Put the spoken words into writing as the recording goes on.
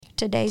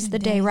Today's the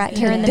day right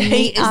here in the Today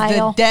meat is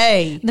aisle. the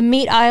day. The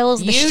meat aisle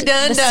is You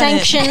done the done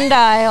sanctioned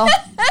aisle.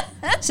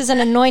 This is an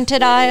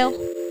anointed aisle.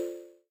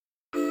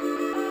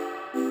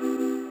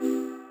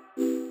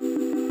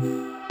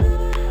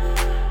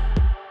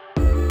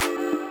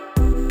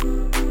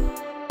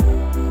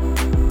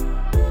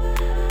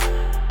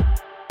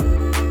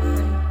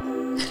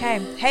 Okay.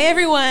 Hey,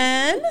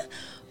 everyone.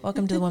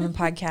 Welcome to the Women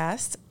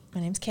Podcast. My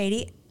name's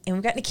Katy, and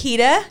we've got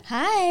Nicheyta.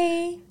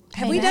 Hi.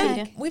 Have we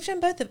done? We've done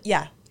both of.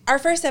 Yeah. Our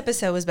first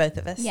episode was both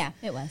of us. Yeah,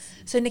 it was.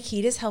 So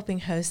Nicheyta's helping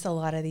host a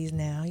lot of these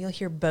now. You'll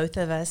hear both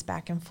of us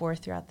back and forth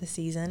throughout the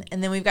season.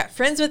 And then we've got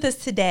friends with us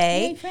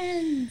today. Hey,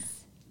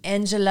 friends.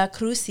 Angela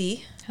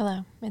Kruse.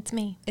 Hello, it's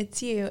me.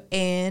 It's you.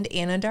 And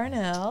Anna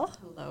Darnell.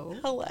 Hello.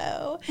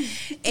 Hello.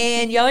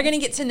 And y'all are going to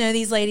get to know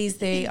these ladies.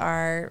 They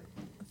are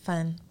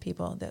fun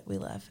people that we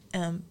love.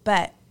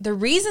 But the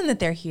reason that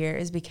they're here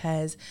is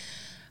because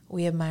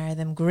we admire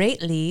them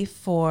greatly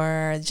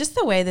for just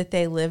the way that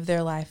they live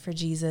their life for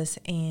Jesus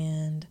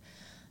and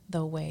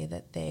the way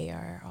that they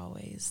are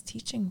always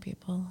teaching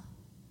people.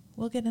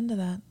 We'll get into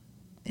that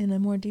in a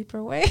more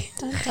deeper way.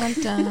 Dun, dun,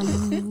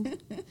 dun.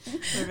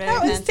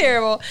 That was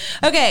terrible.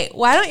 Okay,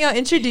 why don't y'all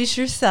introduce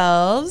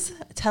yourselves?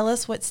 Tell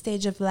us what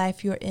stage of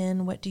life you're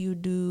in. What do you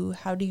do?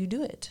 How do you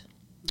do it?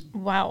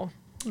 Wow.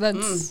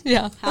 That's,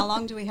 yeah. How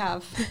long do we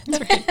have?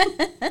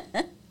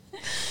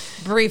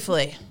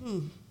 Briefly.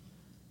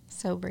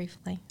 So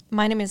briefly.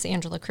 My name is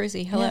Angela Kruse.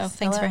 Hello. Yes,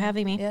 Thanks hello. for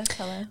having me. Yes,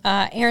 hello.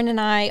 Aaron and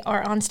I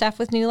are on staff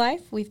with New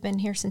Life. We've been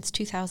here since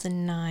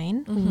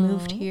 2009. We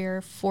moved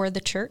here for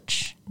the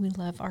church. We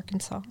love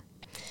Arkansas.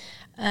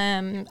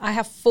 I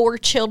have 4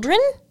 children.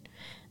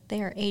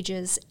 They are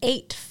ages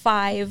 8,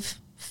 5,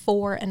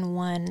 4, and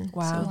 1.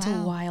 Wow. So it's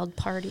a wild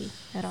party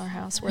at our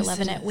house. We're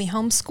loving it. We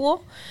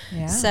homeschool.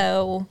 Yeah.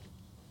 So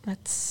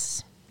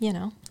that's,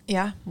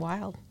 Yeah.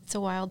 wild. It's a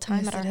wild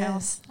time Yes, at our it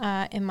house.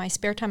 In my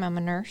spare time, I'm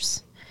a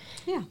nurse.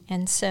 Yeah.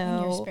 And so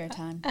In your spare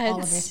time. All of your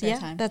it's- spare yeah,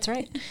 time. that's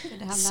right. Good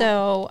to have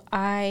So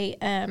I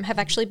have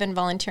actually been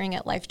volunteering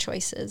at Life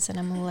Choices, and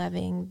I'm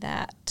loving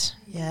that.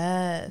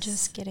 Yes.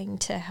 Just getting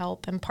to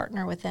help and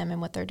partner with them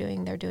and what they're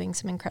doing. They're doing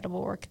some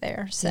incredible work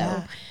there. So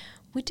Yeah.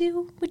 we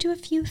do a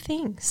few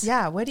things.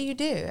 Yeah. What do you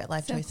do at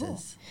Life So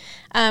Choices?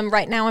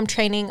 Right now I'm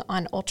training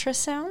on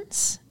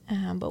ultrasounds.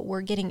 But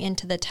we're getting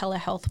into the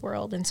telehealth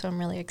world, and so I'm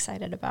really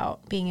excited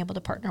about being able to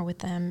partner with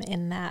them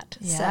in that.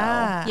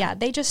 Yeah. So, yeah,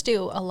 they just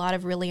do a lot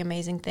of really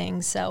amazing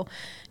things. So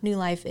New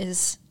Life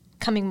is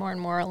coming more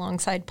and more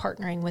alongside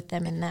partnering with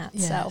them in that.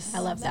 Yes. So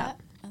I love that.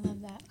 I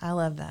love that. I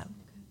love that.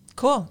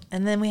 Cool.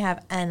 And then we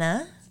have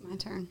Anna. It's my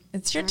turn.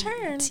 It's your All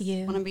right. turn. It's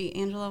you. Want to be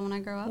Angela when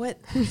I grow up? What?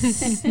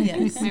 Yes.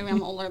 Maybe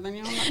I'm older than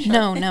you. I'm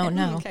not sure.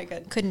 No. Okay,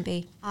 good. Couldn't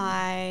be.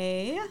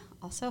 I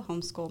also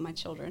homeschool my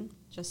children,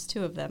 just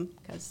 2 of them,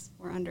 because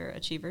we're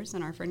underachievers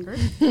in our friend group.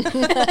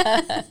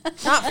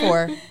 Not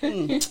 4.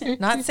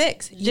 Not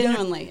 6. You don't,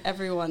 Genuinely,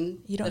 everyone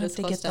you don't that have is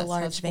to close get the us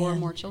large has 4 or van.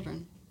 more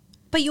children.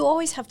 But you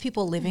always have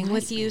people living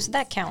with you, so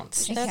that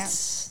counts. It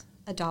That's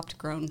Adopt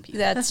grown people.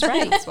 that's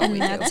right. That's what and we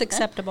do. that's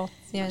acceptable.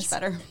 Much Yes.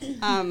 better.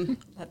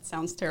 That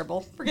sounds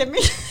terrible. Forgive me.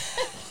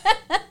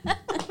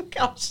 Oh,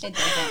 gosh. It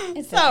doesn't.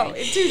 It's So,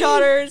 okay. 2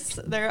 daughters.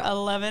 They're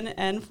 11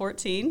 and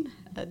 14.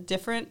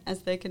 Different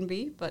as they can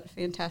be, but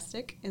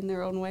fantastic in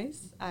their own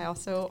ways. I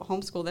also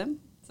homeschool them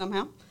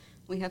somehow.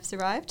 We have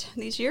survived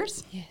these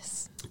years.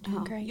 Yes.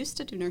 Doing great. Used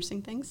to do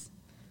nursing things,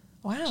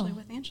 wow. actually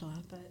with Angela,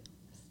 but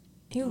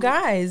You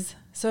guys.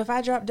 So if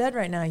I drop dead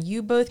right now,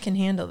 you both can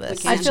handle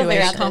this. I feel very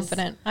Got this.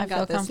 confident. I Got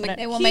feel this. confident.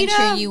 It will make sure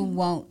Nicheyta. you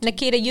won't.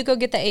 Nicheyta, you go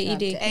get the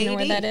AED. You know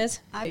where AED? that is?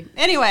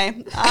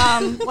 Anyway,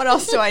 what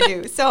else do I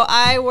do? So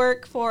I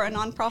work for a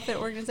nonprofit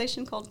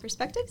organization called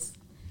Perspectives.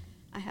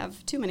 I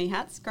have too many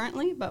hats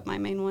currently, but my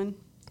main one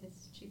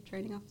is Chief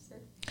Training Officer.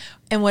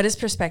 And what is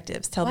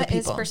Perspectives? Tell What the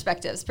is people.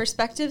 Perspectives?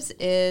 Perspectives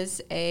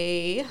is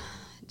a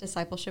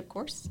discipleship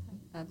course,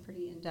 a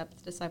pretty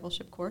in-depth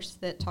discipleship course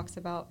that talks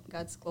about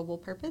God's global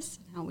purpose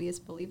and how we as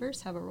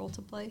believers have a role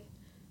to play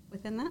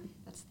within that.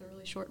 That's the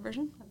really short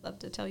version. I'd love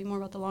to tell you more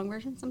about the long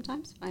version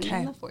sometimes. Find me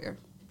in the foyer.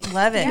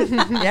 Love it.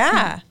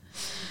 Yeah.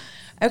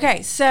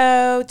 Okay,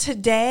 so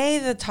today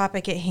the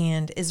topic at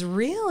hand is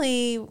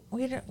really,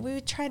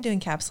 we tried to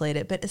encapsulate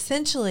it, but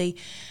essentially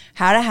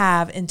how to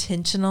have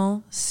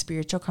intentional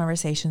spiritual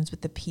conversations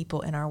with the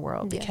people in our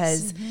world. Yes.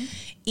 Because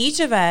each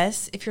of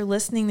us, if you're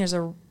listening, there's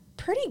a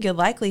pretty good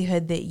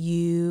likelihood that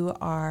you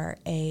are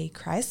a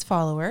Christ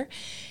follower.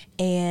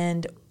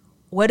 And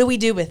what do we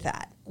do with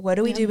that? What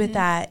do we do with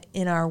that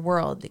in our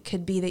world? It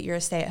could be that you're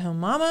a stay-at-home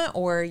mama,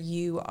 or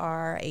you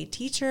are a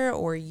teacher,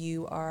 or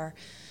you are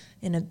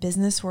in a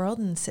business world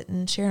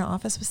and share an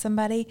office with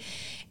somebody.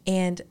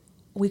 And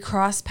we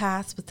cross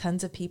paths with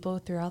tons of people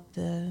throughout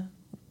the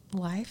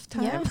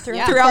lifetime. Yeah, Yeah,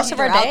 throughout the course of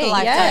our throughout day. the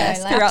lifetime. Yes,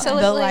 Throughout the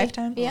absolutely.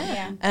 lifetime.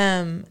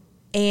 Yeah.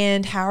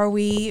 And how are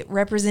we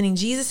representing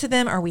Jesus to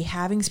them? Are we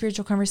having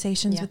spiritual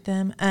conversations Yeah. with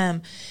them?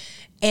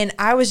 And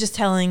I was just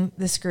telling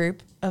this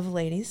group of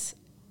ladies,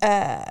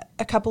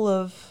 a couple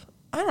of,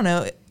 I don't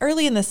know,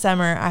 early in the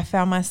summer, I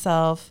found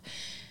myself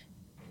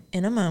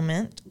in a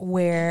moment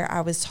where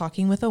I was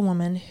talking with a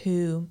woman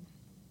who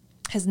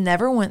has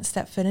never once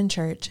stepped foot in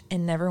church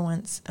and never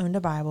once owned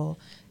a Bible,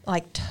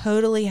 like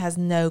totally has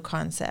no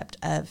concept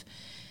of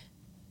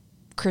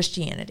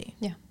Christianity.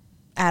 Yeah.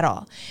 At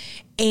all.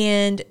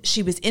 And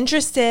she was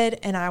interested,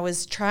 and I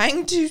was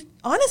trying to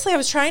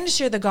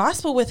share the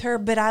gospel with her,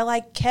 but I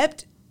like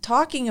kept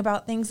talking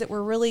about things that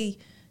were really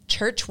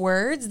church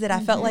words that I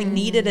felt like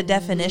needed a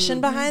definition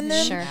behind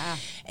them. Sure.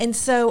 And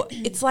so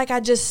it's like I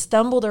just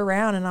stumbled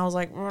around and I was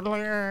like,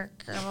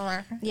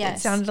 Yes. it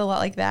sounded a lot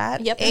like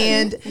that. Yep.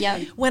 And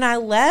Yep. when I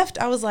left,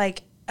 I was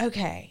like,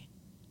 okay,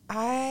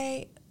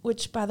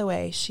 which by the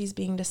way, she's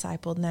being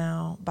discipled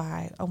now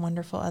by a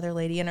wonderful other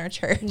lady in our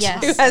church.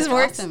 Yes. Who has That's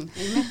more, awesome.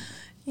 Amen.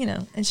 you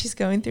know, and she's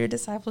going through a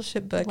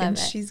discipleship book Love and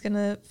it. she's going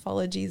to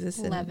follow Jesus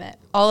and Love it.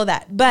 all of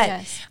that. But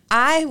Yes.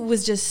 I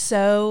was just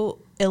so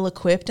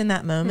ill-equipped in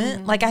that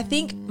moment. Like, I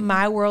think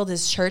my world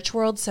is church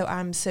world, so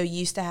I'm so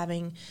used to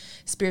having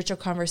spiritual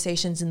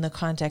conversations in the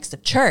context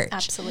of church.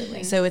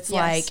 Absolutely. So it's Yes.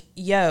 like,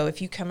 yo, if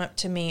you come up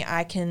to me,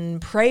 I can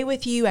pray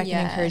with you. I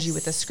can encourage you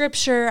with the Yes.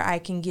 scripture. I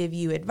can give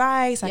you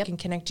advice. I Yep. can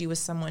connect you with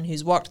someone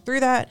who's walked through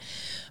that.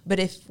 But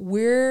if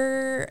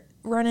we're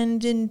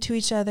running into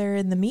each other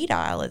in the meat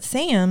aisle at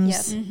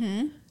Sam's, Yep. Mm-hmm.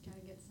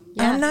 Gotta get some.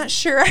 Yeah. I'm not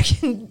sure I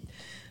can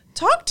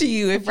talk to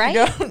you if Right.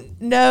 you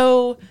don't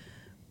know,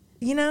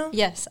 you know?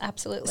 Yes,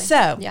 absolutely.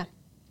 So- yeah.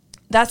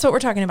 That's what we're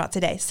talking about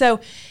today.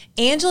 So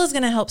Angela's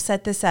going to help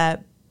set this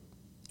up.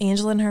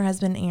 Angela and her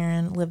husband,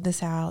 Aaron, live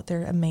this out.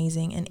 They're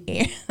amazing. And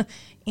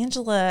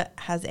Angela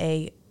has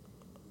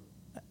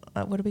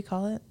what do we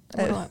call it?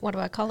 What do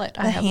I call it?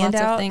 a I have lots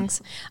handout? of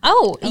things.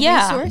 Oh,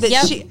 yeah. resource? That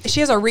Yep. she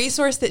has a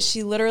resource that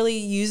she literally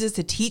uses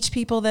to teach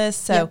people this.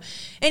 So Yep.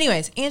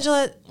 anyways,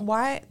 Angela,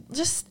 why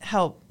just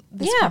help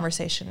this Yeah.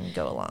 conversation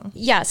go along?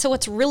 Yeah, so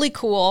what's really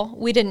cool,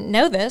 we didn't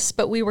know this,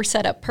 but we were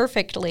set up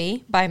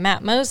perfectly by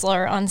Matt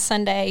Mosler on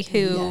Sunday,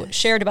 who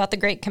shared about the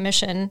Great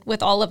Commission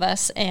with all of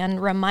us and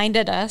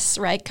reminded us,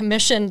 right,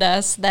 commissioned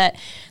us that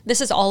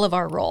this is all of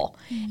our role.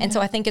 And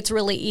so I think it's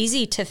really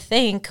easy to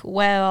think,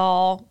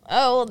 well,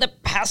 oh, the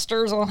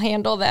pastors will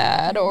handle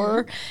that,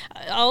 or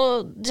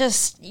I'll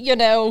just,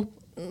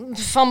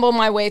 fumble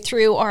my way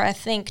through. Or I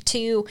think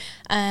too,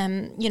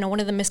 one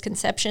of the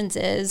misconceptions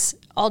is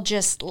I'll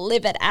just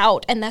live it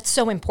out. And that's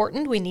so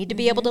important. We need to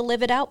be able to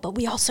live it out, but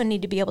we also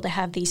need to be able to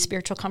have these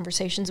spiritual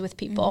conversations with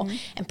people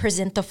and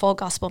present the full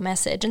gospel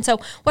message. And so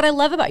what I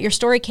love about your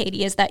story,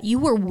 Katy, is that you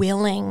were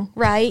willing,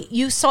 right?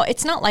 You saw,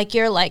 it's not like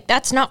you're like,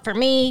 that's not for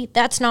me.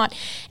 That's not.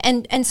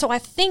 And so I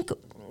think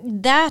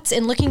that's,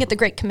 in looking at the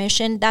Great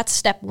Commission, that's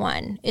step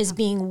one, is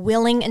being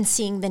willing and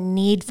seeing the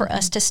need for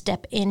us to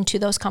step into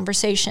those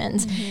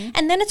conversations.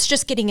 And then it's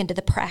just getting into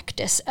the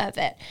practice of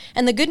it.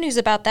 And the good news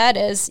about that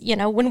is,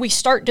 when we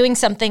start doing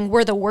something,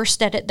 we're the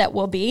worst at it that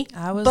we'll be.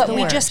 But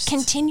we just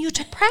continue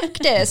to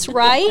practice,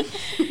 right?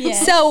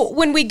 Yes. So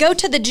when we go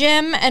to the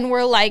gym and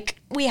we're like,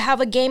 we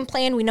have a game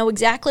plan, we know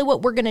exactly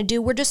what we're going to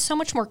do, we're just so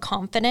much more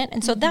confident.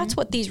 And so that's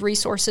what these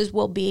resources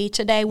will be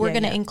today. We're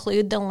going to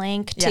include the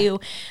link to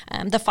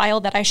the file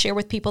that I share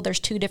with people.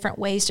 There's 2 different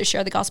ways to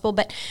share the gospel.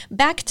 But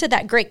back to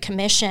that Great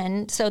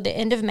Commission, so the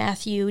end of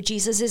Matthew,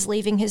 Jesus is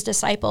leaving his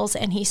disciples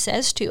and he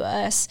says to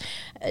us,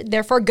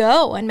 therefore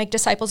go and make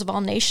disciples of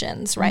all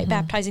nations, right?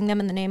 Baptizing them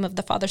in the name of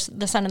the Father,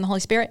 the Son, and the Holy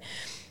Spirit.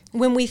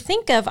 When we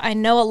think of, I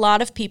know a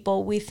lot of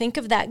people, we think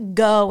of that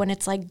go and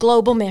it's like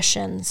global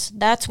missions.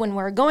 That's when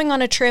we're going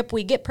on a trip,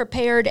 we get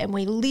prepared and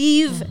we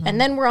leave and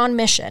then we're on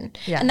mission.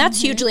 Yeah. And that's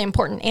hugely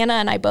important. Anna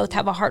and I both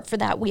have a heart for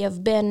that. We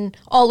have been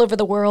all over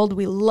the world.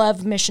 We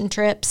love mission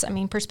trips. I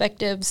mean,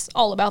 Perspectives,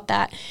 all about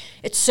that.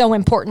 It's so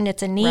important.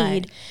 It's a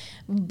need. Right.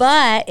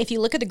 But if you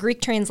look at the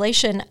Greek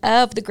translation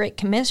of the Great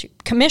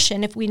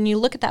Commission, when you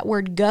look at that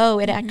word go,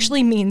 it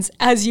actually means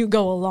as you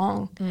go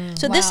along.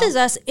 So this is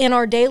us in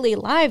our daily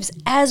lives.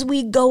 As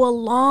we go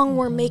along,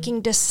 we're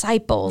making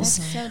disciples.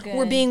 That's so good.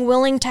 We're being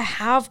willing to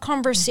have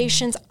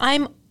conversations.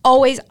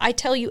 I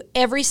tell you,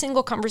 every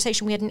single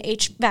conversation, we had an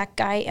HVAC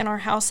guy in our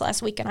house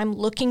last week, and I'm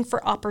looking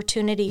for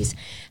opportunities.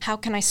 How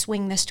can I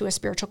swing this to a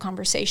spiritual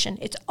conversation?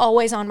 It's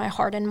always on my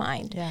heart and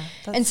mind. Yeah,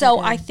 that's and so so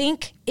good. I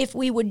think if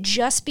we would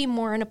just be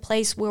more in a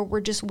place where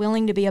we're just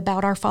willing to be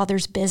about our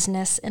Father's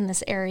business in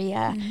this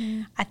area,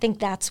 I think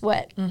that's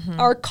what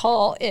our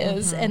call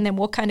is. And then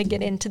we'll kind of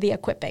get into the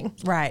equipping.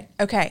 Right.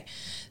 Okay.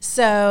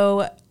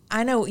 So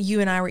I know you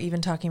and I were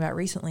even talking about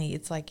recently,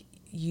 it's like,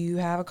 you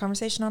have a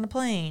conversation on a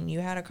plane.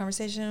 You had a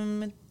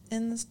conversation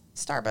in the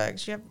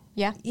Starbucks.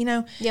 Yep.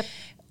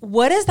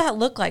 What does that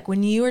look like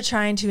when you are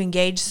trying to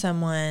engage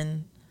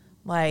someone?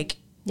 Like,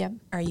 Yep.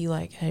 are you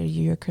like, hey, are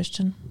you a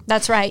Christian?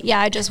 That's right. Yeah,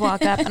 I just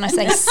walk up and I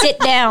say, sit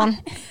down.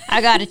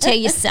 I got to tell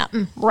you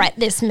something right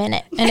this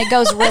minute. And it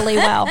goes really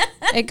well.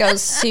 It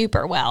goes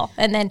super well.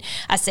 And then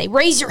I say,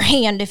 raise your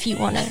hand if you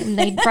want to. And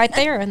they right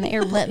there in the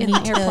airplane.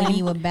 Tell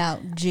you about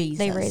Jesus.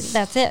 They raise.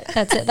 That's it.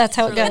 That's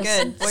how it really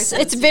goes. good. Voices,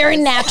 It's you very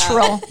guys.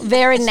 natural,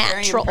 very Very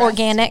natural, impressed.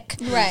 organic.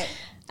 Right.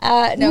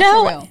 No,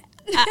 for real.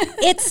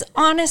 It's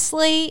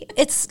honestly,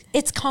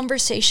 it's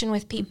conversation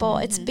with people.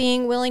 It's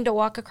being willing to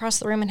walk across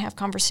the room and have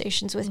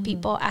conversations with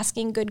people,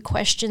 asking good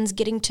questions,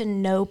 getting to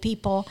know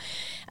people.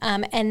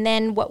 And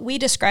then what we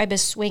describe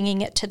as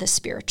swinging it to the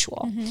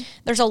spiritual.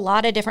 There's a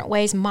lot of different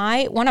ways.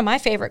 One of my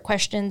favorite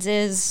questions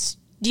is,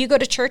 do you go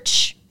to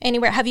church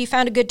anywhere? Have you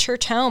found a good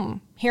church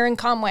home here in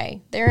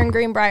Conway, there in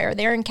Greenbrier,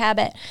 there in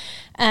Cabot?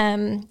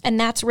 And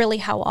that's really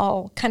how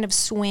I'll kind of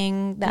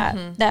swing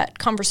that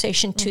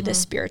conversation to the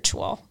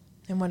spiritual.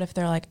 And what if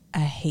they're like, I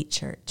hate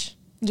church?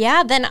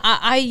 Yeah, then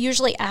I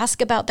usually ask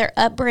about their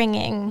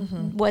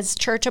upbringing. Was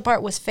church a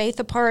part? Was faith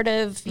a part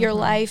of your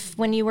life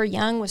when you were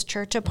young? Was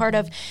church a part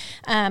of?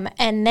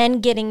 And then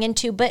getting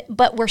into,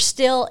 but we're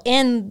still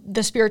in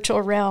the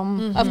spiritual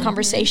realm of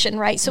conversation,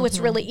 right? So it's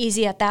really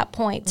easy at that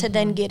point to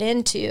then get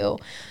into,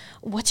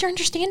 what's your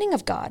understanding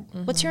of God?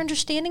 What's your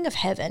understanding of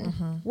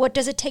heaven? What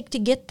does it take to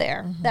get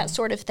there? That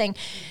sort of thing.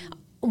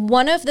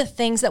 One of the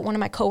things that one of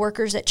my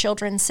coworkers at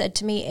Children's said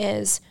to me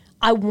is,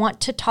 I want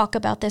to talk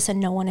about this and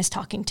no one is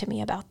talking to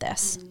me about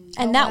this.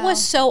 And that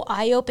was so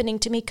eye-opening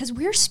to me because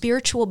we're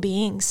spiritual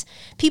beings.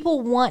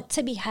 People want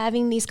to be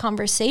having these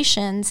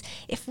conversations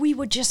if we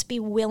would just be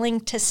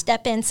willing to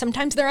step in.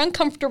 Sometimes they're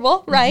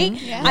uncomfortable, right?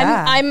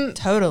 I'm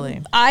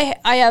totally. I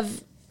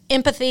have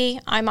empathy.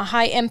 I'm a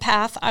high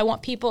empath. I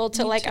want people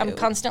to I'm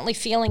constantly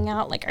feeling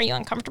out like, are you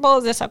uncomfortable?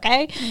 Is this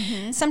okay?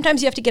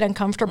 Sometimes you have to get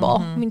uncomfortable.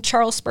 I mean,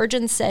 Charles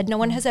Spurgeon said, no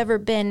one has ever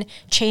been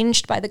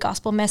changed by the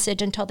gospel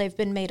message until they've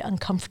been made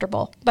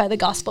uncomfortable by the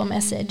gospel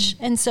message.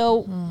 And so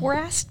we're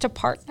asked to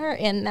partner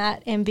in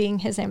that and being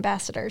his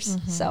ambassadors.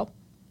 So.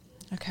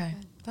 Okay.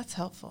 That's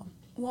helpful.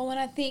 Well, when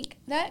I think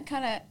that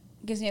kind of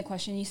gives me a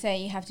question, you say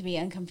you have to be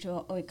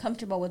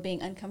comfortable with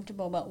being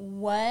uncomfortable, but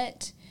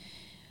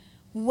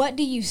what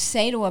do you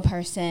say to a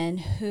person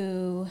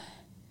who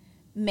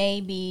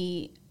may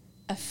be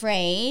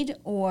afraid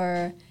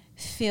or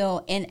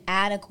feel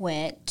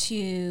inadequate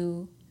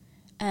to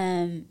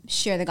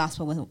share the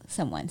gospel with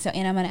someone? So,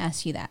 Anna, I'm going to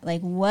ask you that.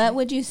 Like, what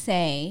would you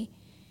say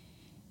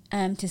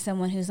to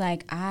someone who's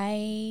like,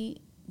 I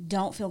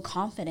don't feel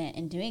confident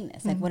in doing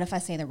this? Like, what if I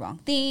say the wrong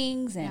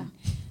things? And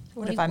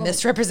what if I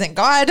misrepresent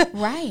God?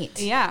 Right.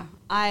 Yeah.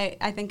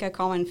 I think a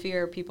common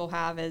fear people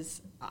have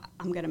is,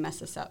 I'm going to mess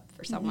this up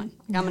for someone.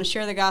 Like, I'm going to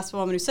share the gospel.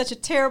 I'm going to do such a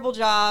terrible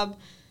job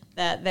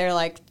that they're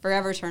like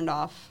forever turned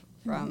off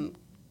from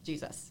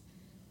Jesus.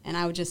 And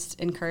I would just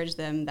encourage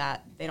them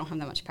that they don't have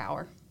that much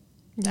power.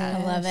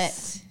 I love it.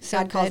 So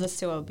God calls good. us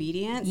to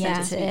obedience Yeah. and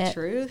to speak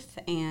truth.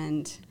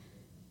 And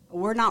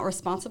we're not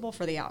responsible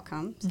for the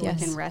outcome. So we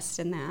can rest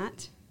in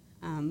that.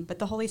 But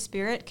the Holy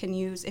Spirit can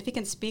use, if he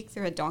can speak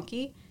through a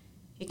donkey,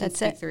 he can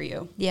speak through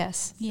you.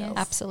 Yes. Yes.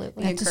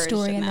 Absolutely. That's a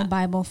story in the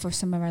Bible for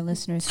some of our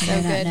listeners who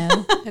So may good.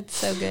 not know. It's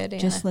so good,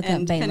 Anna. Just look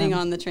And up depending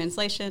Balaam. on the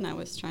translation, I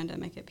was trying to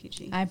make it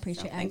PG. I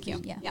appreciate it. Thank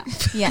you. Yeah.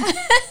 Yeah.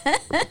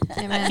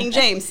 Amen. King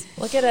James.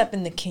 Look it up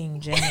in the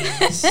King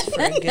James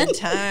for a good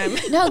time.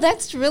 No,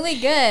 that's really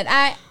good.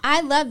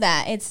 I love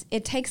that.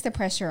 It takes the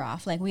pressure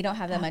off. Like, we don't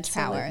have that much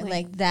power.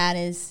 Absolutely.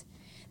 Like,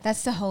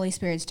 that's the Holy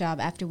Spirit's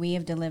job. After we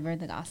have delivered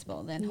the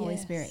gospel, then Holy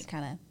Yes. Spirit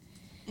kind of.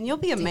 And you'll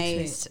be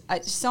amazed.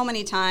 So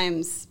many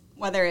times,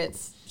 whether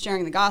it's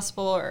sharing the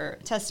gospel or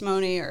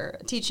testimony or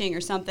teaching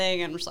or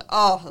something, and we're just like,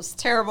 oh, it was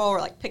terrible.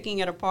 We're like picking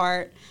it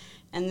apart.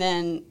 And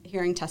then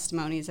hearing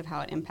testimonies of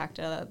how it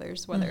impacted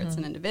others, whether it's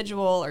an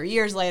individual or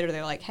years later,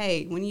 they're like,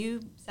 hey, when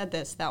you said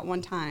this that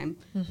one time,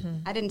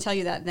 I didn't tell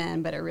you that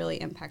then, but it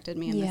really impacted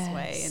me in this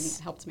way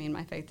and helped me in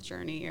my faith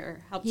journey,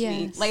 or helped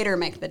me later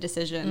make the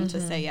decision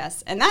to say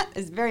yes. And that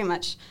is very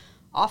much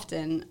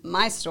often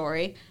my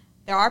story.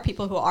 There are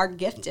people who are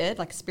gifted,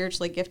 like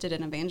spiritually gifted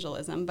in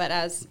evangelism, but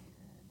as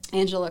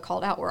Angela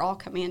called out, we're all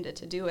commanded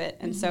to do it.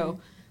 And so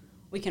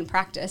we can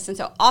practice. And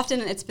so often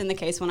it's been the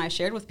case when I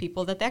shared with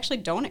people that they actually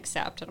don't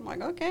accept. And I'm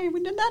like, okay,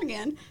 we did that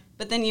again.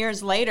 But then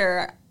years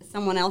later,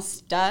 someone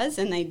else does,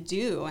 and they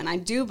do. And I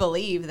do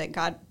believe that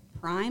God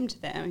primed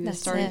them. He was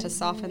starting to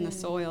soften the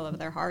soil of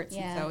their hearts.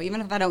 Yeah. And so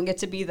even if I don't get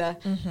to be the,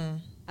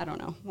 I don't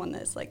know, one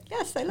that's like,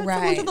 yes, I led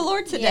someone to the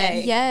Lord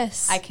today.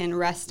 Yes. I can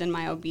rest in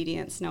my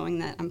obedience, knowing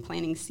that I'm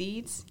planting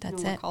seeds.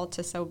 That's we're it. called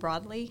to sow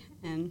broadly,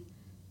 and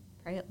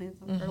pray it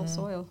lands on fertile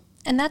soil.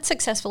 And that's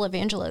successful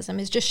evangelism,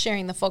 is just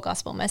sharing the full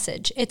gospel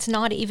message. It's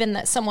not even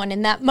that someone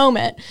in that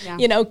moment,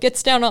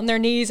 gets down on their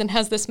knees and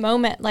has this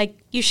moment. Like,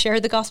 you share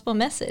the gospel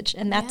message,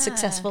 and that's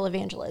successful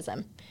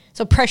evangelism.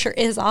 So pressure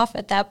is off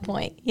at that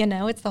point.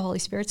 It's the Holy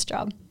Spirit's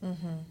job.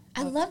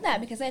 I love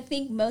that, because I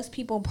think most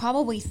people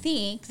probably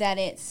think that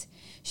it's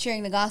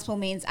sharing the gospel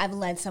means I've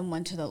led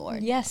someone to the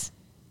Lord. Yes.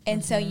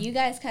 And so you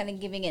guys kind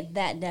of giving it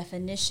that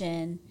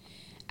definition,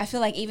 I feel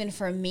like even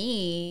for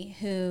me,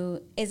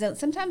 who is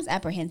sometimes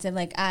apprehensive,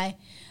 like I'm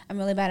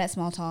really bad at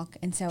small talk,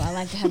 and so I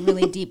like to have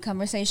really deep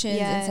conversations,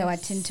 and so I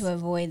tend to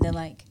avoid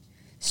the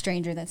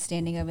stranger that's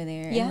standing over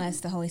there unless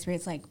the Holy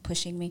Spirit's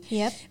pushing me.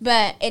 Yep.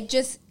 But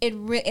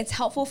it's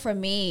helpful for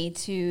me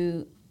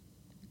to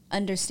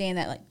understand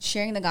that like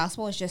sharing the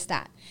gospel is just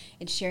that.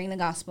 It's sharing the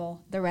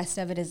gospel. The rest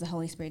of it is the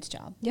Holy Spirit's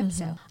job. Yep.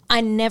 So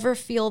I never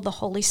feel the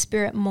Holy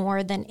Spirit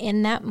more than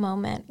in that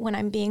moment when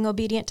I'm being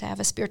obedient to have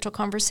a spiritual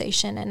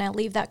conversation, and I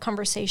leave that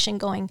conversation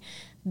going,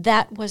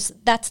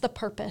 that's the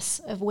purpose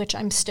of which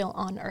I'm still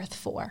on earth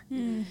for.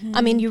 Mm-hmm.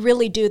 I mean, you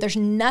really do. There's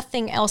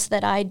nothing else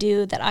that I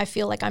do that I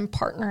feel like I'm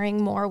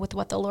partnering more with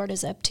what the Lord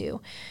is up to,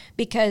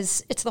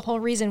 because it's the whole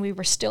reason we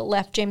were still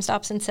left. James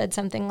Dobson said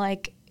something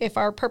like, if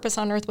our purpose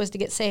on earth was to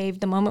get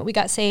saved, the moment we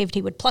got saved,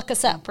 he would pluck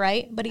us up,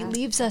 right? But he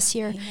leaves us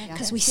here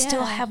because we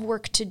still have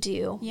work to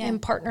do in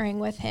partnering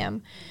with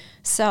him.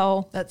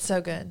 So that's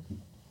so good.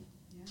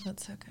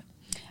 That's so good.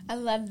 I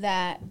love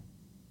that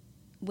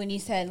when you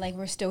said, like,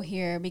 we're still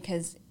here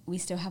because we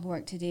still have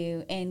work to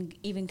do, and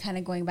even kind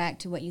of going back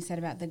to what you said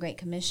about the Great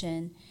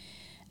Commission,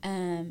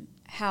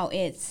 how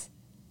it's,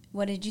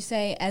 what did you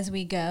say, as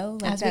we go?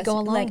 Like as we go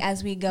along. Like,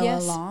 as we go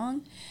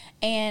along.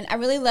 And I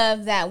really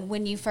love that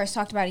when you first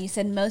talked about it, you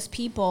said most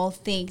people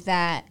think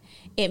that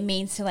it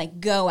means to,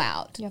 like, go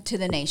out to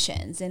the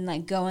nations and,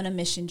 like, go on a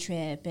mission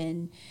trip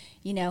and,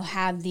 you know,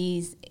 have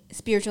these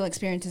spiritual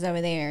experiences over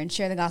there and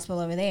share the gospel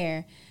over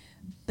there.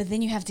 But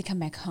then you have to come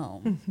back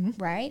home,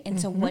 right? And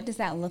so what does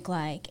that look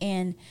like?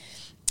 And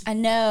I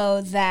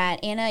know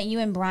that, Anna, you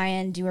and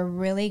Brian do a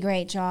really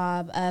great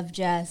job of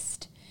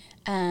just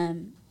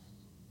kind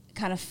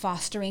of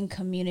fostering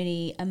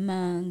community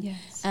among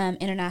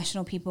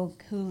international people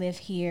who live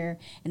here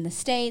in the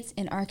States,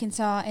 in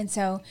Arkansas. And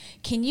so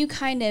can you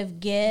kind of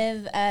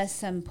give us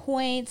some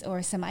points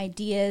or some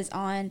ideas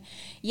on,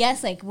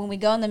 like when we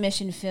go in the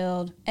mission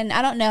field, and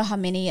I don't know how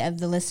many of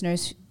the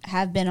listeners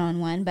have been on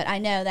one, but I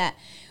know that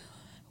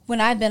when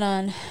I've been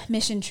on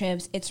mission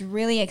trips, it's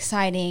really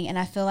exciting, and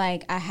I feel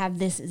like I have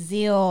this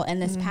zeal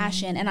and this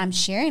passion, and I'm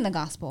sharing the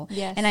gospel,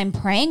 and I'm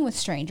praying with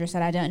strangers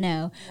that I don't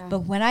know. Yeah. But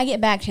when I get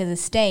back to the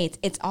States,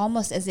 it's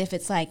almost as if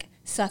it's like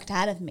sucked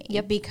out of me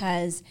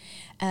because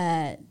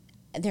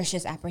there's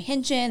just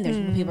apprehension. There's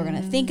people are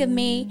going to think of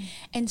me.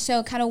 And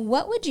so kind of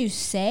what would you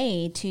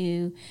say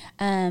to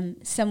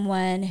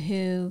someone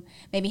who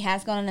maybe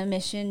has gone on a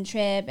mission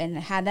trip and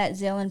had that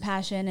zeal and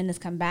passion and has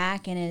come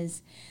back and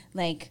is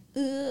like,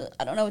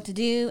 I don't know what to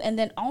do. And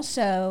then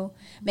also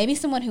maybe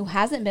someone who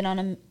hasn't been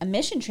on a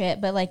mission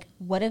trip, but like,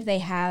 what if they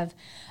have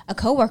a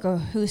coworker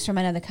who's from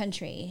another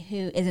country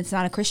it's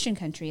not a Christian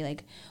country?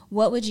 Like,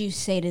 what would you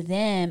say to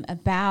them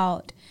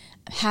about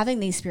having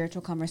these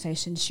spiritual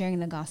conversations, sharing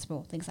the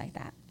gospel, things like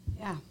that?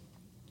 Yeah.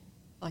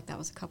 Like that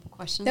was a couple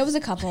questions. That was a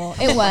couple.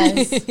 It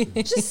was.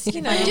 just, just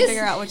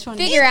figure out which one.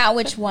 Figure out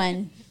which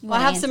one. Well,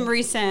 I have some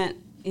recent,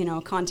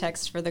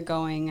 context for the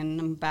going, and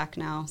I'm back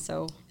now.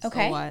 So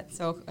what?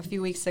 So a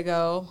few weeks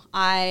ago,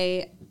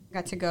 I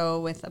got to go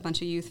with a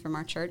bunch of youth from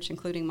our church,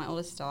 including my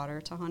oldest daughter,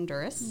 to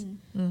Honduras.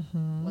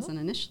 Wasn't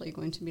initially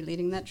going to be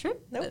leading that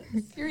trip. Nope. But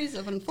a series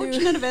of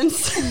unfortunate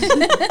events.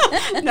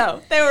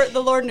 No,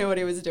 the Lord knew what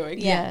he was doing.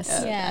 Yes.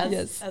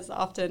 As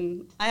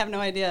often, I have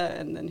no idea,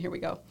 and then here we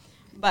go.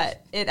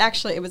 But it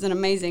was an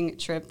amazing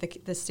trip.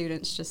 The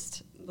students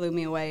just blew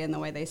me away in the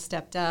way they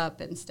stepped up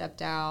and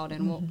stepped out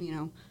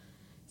and,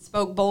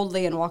 spoke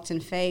boldly and walked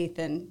in faith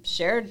and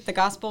shared the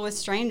gospel with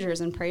strangers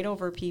and prayed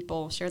over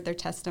people, shared their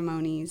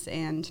testimonies.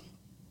 And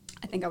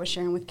I think I was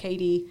sharing with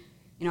Katy,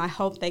 I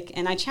hope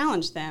and I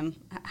challenged them,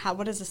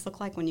 what does this look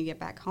like when you get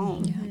back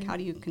home? Like, how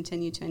do you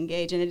continue to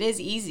engage? And it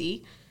is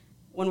easy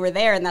when we're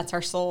there, and that's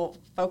our sole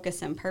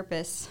focus and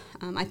purpose.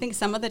 I think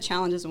some of the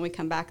challenges when we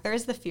come back, there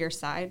is the fear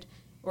side.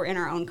 We're in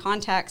our own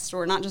context.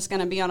 We're not just going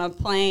to be on a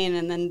plane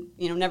and then,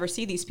 never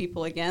see these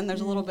people again.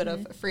 There's a little bit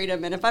of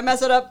freedom. And if I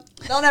mess it up,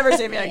 they'll never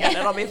see me again.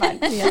 It'll be fine.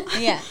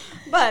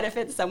 But if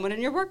it's someone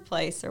in your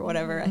workplace or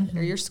whatever,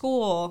 or your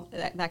school,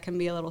 that can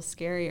be a little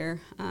scarier.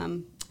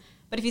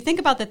 But if you think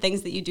about the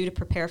things that you do to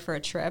prepare for a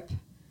trip,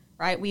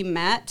 right? We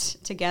met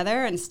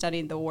together and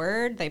studied the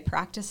Word. They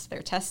practiced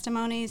their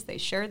testimonies. They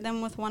shared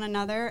them with one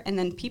another. And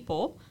then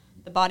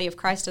the body of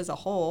Christ as a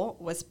whole,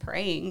 was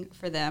praying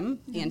for them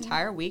the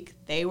entire week.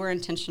 They were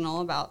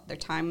intentional about their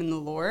time in the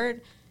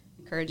Lord,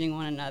 encouraging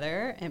one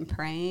another and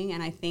praying.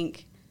 And I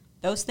think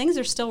those things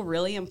are still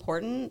really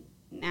important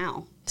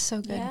now. So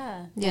good.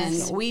 Yeah.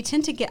 Yes. And we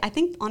tend to get, I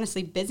think,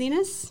 honestly,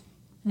 busyness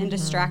and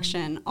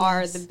distraction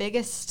are the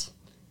biggest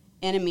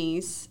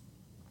enemies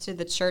to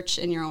the church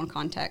in your own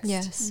context.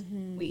 Yes.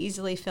 We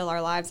easily fill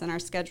our lives and our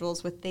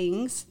schedules with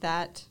things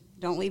that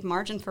don't leave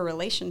margin for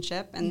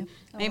relationship. And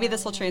maybe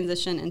this will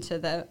transition into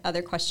the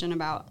other question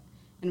about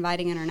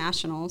inviting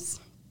internationals.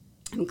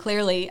 And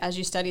clearly, as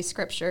you study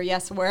Scripture,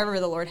 yes, wherever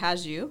the Lord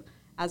has you,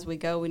 as we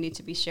go, we need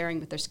to be sharing.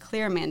 But there's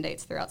clear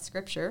mandates throughout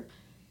Scripture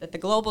that the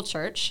global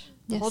church,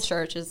 the whole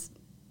church, is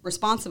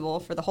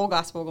responsible for the whole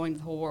gospel going to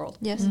the whole world.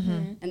 Yes.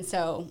 And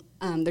so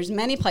there's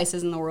many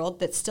places in the world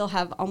that still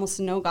have almost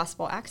no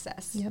gospel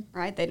access,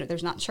 right?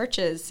 There's not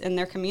churches in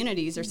their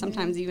communities or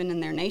sometimes even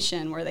in their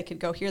nation where they could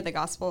go hear the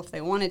gospel if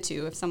they wanted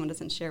to, if someone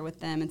doesn't share with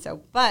them. And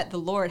so, but the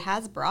Lord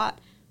has brought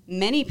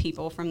many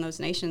people from those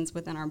nations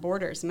within our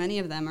borders. Many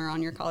of them are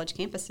on your college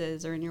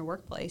campuses or in your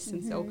workplace.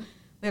 And so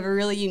we have a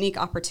really unique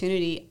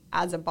opportunity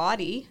as a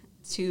body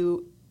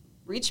to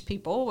reach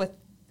people with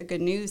the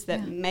good news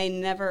that may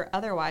never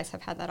otherwise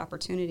have had that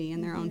opportunity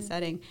in their own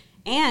setting.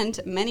 And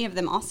many of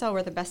them also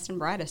are the best and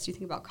brightest. You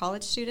think about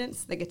college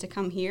students, they get to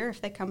come here.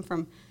 If they come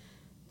from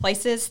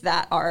places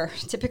that are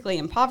typically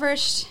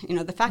impoverished, you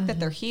know, the fact that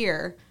they're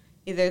here,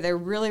 either they're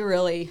really,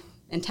 really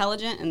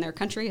intelligent and their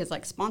country has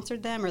like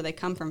sponsored them, or they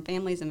come from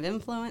families of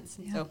influence.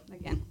 Yeah. So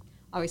again,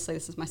 obviously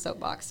this is my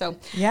soapbox, so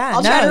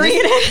I'll try to read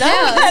it.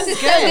 No, this is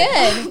so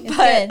good.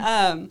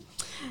 It's good.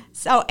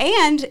 So,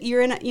 and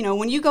you're in, you know,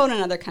 when you go to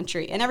another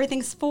country and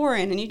everything's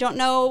foreign and you don't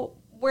know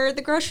where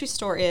the grocery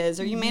store is,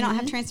 or you may not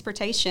have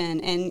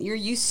transportation, and you're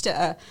used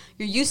to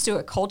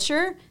a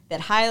culture that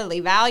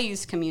highly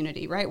values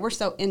community, right? We're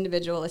so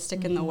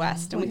individualistic in the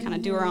West, and we kind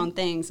of do our own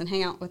things and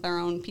hang out with our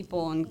own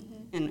people,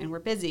 and we're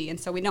busy, and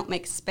so we don't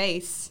make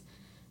space.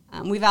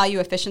 We value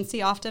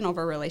efficiency often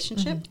over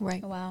relationship.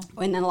 Right. Oh, wow.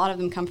 And then a lot of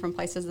them come from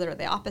places that are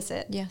the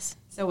opposite. Yes.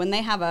 So when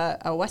they have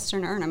a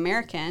Westerner, an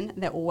American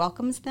that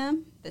welcomes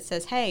them, that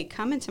says, hey,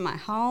 come into my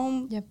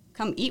home,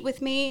 come eat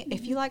with me.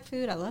 If you like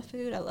food, I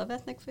love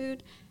ethnic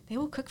food, they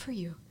will cook for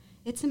you.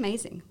 It's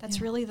amazing. That's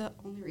really the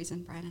only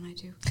reason Brian and I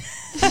do.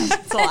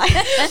 It's a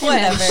lie.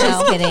 Whatever.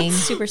 Just kidding.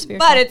 Super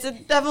spiritual. But it's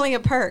definitely a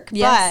perk.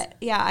 Yes. But,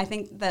 yeah, I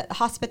think that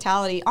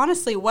hospitality,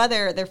 honestly,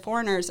 whether they're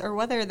foreigners or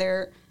whether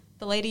they're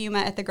the lady you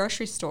met at the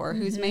grocery store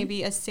who's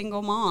maybe a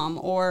single mom,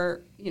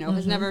 or, you know,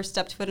 has never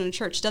stepped foot in a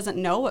church, doesn't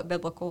know what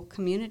biblical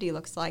community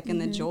looks like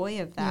and the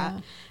joy of that.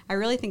 Yeah. I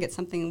really think it's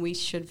something we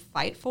should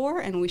fight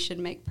for and we should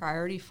make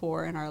priority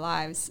for in our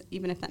lives,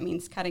 even if that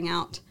means cutting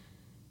out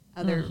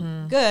other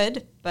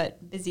good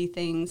but busy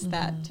things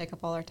that take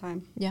up all our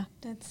time. Yeah.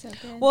 That's so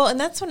good. Well, and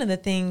that's one of the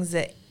things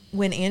that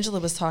when Angela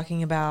was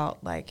talking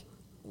about, like,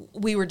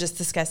 we were just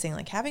discussing,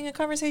 like, having a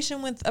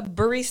conversation with a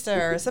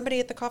barista or somebody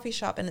at the coffee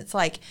shop. And it's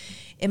like,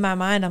 in my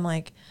mind, I'm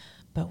like,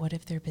 but what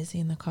if they're busy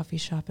in the coffee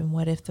shop? And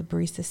what if the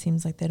barista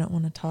seems like they don't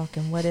want to talk?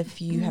 And what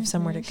if you have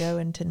somewhere to go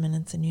in 10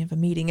 minutes and you have a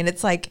meeting? And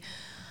it's like,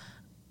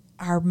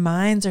 our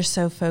minds are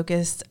so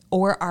focused,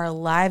 or our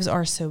lives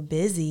are so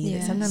busy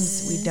that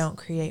sometimes we don't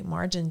create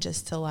margin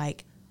just to,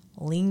 like,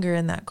 linger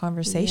in that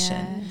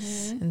conversation.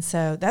 Yes. And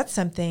so that's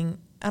something.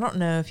 I don't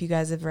know if you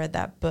guys have read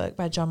that book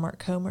by John Mark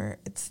Comer.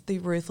 It's The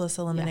Ruthless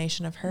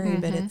Elimination of Hurry,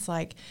 but it's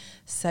like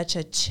such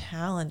a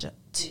challenge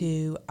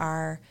to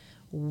our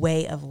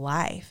way of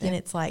life. And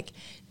it's like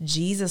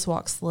Jesus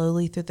walked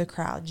slowly through the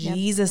crowd.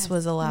 Jesus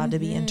was allowed to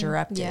be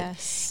interrupted.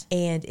 Yes.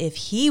 And if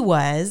he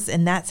was,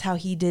 and that's how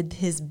he did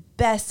his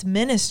best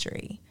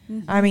ministry,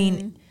 I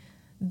mean,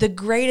 the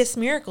greatest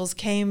miracles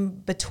came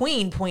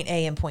between point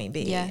A and point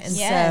B. Yes.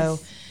 And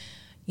so,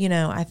 you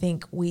know, I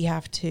think we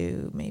have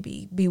to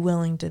maybe be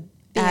willing to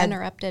be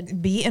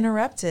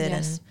interrupted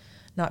and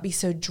not be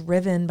so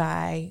driven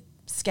by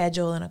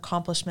schedule and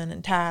accomplishment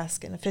and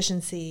task and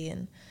efficiency.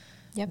 And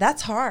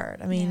that's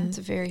hard. I mean, it's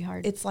very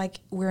hard. It's like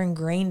we're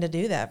ingrained to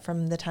do that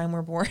from the time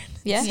we're born.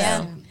 Yes.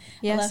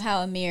 I love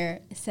how Amir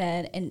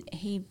said, and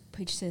he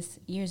preached this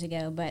years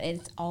ago, but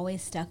it's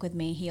always stuck with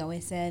me. He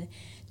always said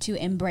to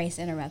embrace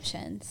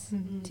interruptions,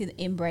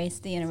 to embrace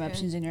the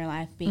interruptions in your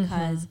life,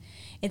 because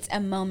it's a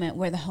moment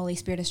where the Holy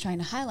Spirit is trying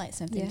to highlight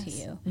something to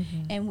you.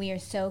 And we are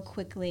so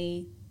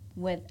quickly,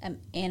 what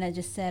Anna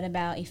just said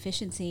about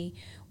efficiency,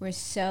 we're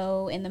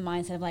so in the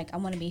mindset of like, I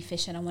want to be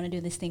efficient, I want to do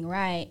this thing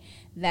right,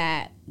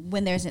 that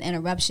when there's an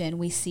interruption,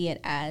 we see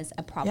it as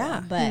a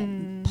problem.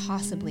 But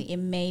possibly it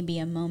may be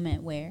a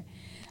moment where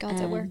God's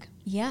at work.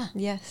 Yeah.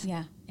 Yes.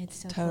 Yeah. It's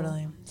so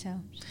totally cool.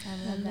 So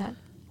I love that.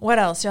 What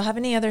else? Y'all have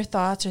any other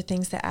thoughts or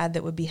things to add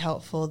that would be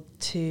helpful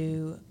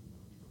to?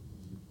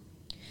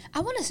 I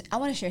want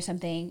to share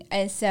something.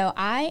 So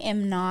I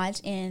am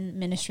not in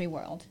ministry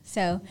world.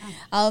 So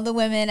all the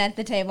women at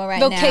the table right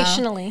now.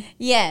 Vocationally.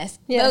 Yes.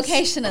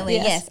 Vocationally.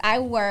 Yes. I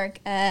work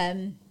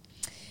in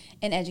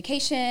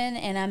education,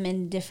 and I'm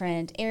in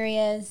different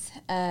areas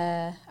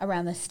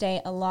around the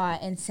state a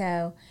lot. And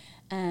so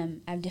I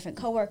have different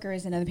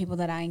coworkers and other people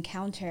that I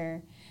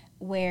encounter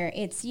where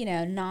it's, you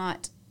know,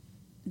 not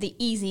the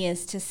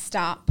easiest to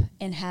stop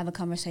and have a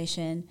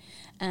conversation,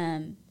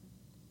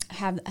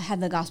 have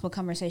the gospel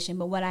conversation.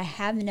 But what I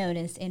have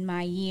noticed in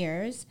my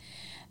years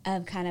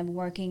of kind of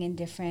working in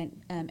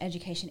different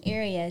education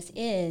areas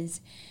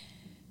is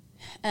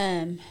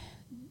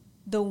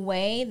the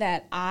way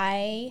that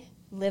I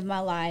live my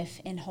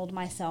life and hold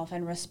myself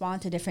and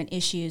respond to different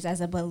issues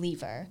as a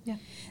believer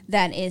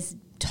that is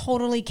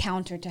totally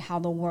counter to how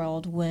the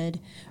world would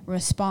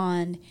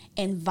respond,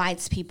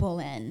 invites people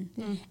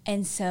in.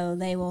 And so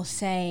they will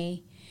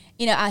say,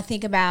 you know, I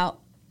think about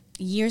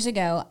years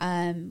ago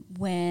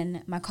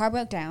when my car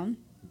broke down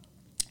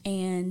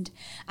and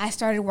I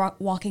started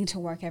walking to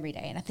work every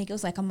day. And I think it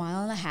was like 1.5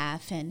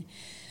 miles. And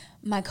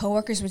my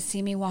coworkers would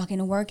see me walking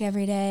to work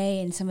every day,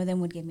 and some of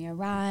them would give me a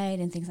ride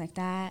and things like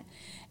that.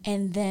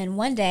 And then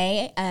one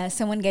day,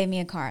 someone gave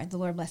me a car. The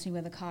Lord blessed me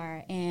with a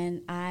car.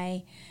 And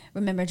I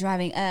remember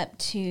driving up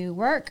to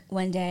work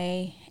one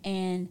day,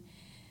 and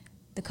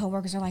the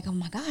coworkers are like, "Oh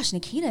my gosh,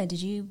 Nicheyta,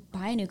 did you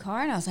buy a new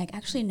car?" And I was like,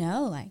 "Actually,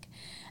 no. Like,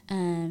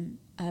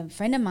 a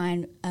friend of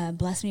mine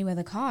blessed me with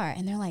a car,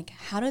 and they're like,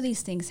 how do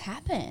these things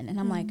happen? And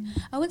I'm like,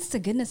 oh, it's the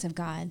goodness of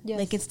God. Yes.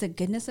 Like, it's the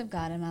goodness of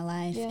God in my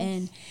life. Yes.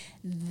 And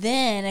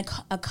then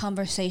a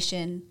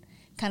conversation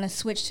kind of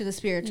switched to the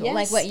spiritual, Yes.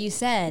 like what you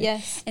said.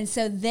 Yes. And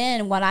so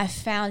then what I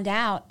found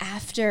out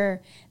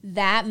after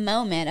that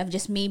moment of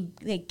just me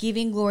like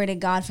giving glory to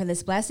God for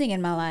this blessing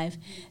in my life,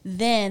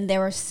 then there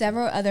were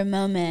several other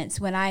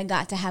moments when I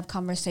got to have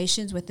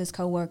conversations with this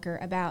coworker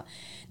about,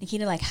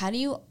 Nicheyta, like,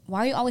 why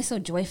are you always so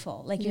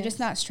joyful? Like, you're just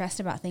not stressed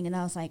about things. And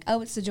I was like,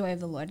 oh, it's the joy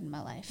of the Lord in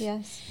my life.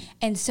 Yes.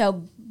 And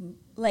so,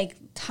 like,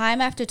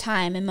 time after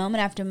time and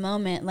moment after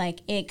moment,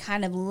 like, it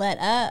kind of led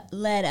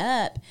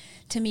up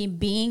to me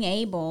being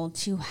able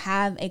to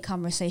have a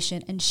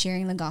conversation and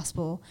sharing the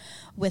gospel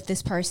with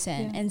this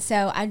person. And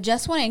so I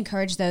just want to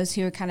encourage those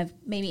who are kind of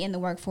maybe in the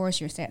workforce,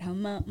 you're a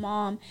stay-at-home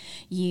mom,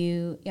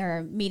 you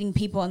are meeting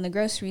people in the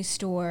grocery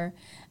store,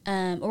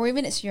 or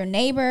even it's your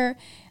neighbor.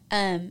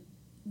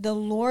 The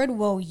Lord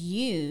will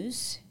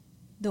use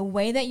the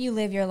way that you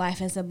live your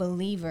life as a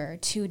believer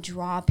to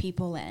draw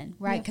people in,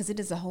 right? Because it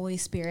is the Holy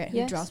Spirit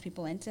who draws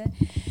people into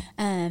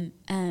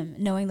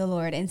knowing the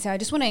Lord. And so I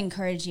just want to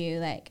encourage you,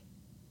 like,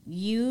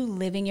 you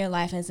living your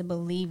life as a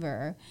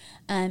believer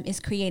is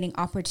creating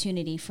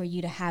opportunity for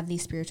you to have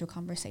these spiritual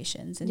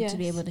conversations and to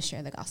be able to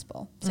share the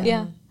gospel. So.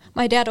 Yeah.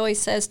 My dad always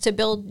says to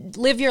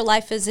live your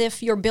life as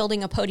if you're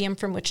building a podium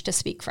from which to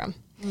speak from.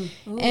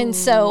 Ooh. And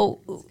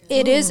so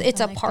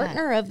it's I a like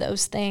partner that. of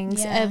those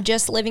things, Yeah. of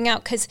just living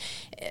out. Because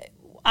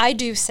I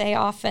do say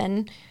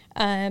often,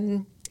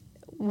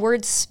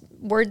 words,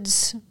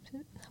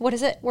 what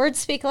is it? Words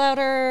speak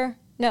louder.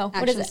 No,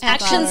 what is it?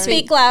 Actions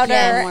speak louder.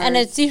 Yeah, and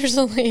it's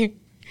usually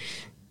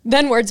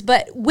than words,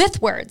 but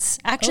with words.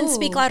 Actions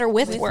speak Ooh, louder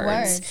with with words.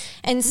 words.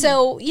 And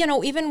so,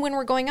 even when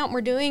we're going out and we're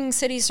doing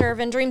City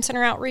Serve and Dream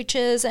Center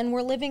outreaches and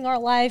we're living our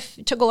life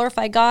to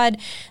glorify God,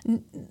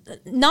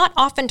 not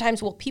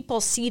oftentimes will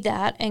people see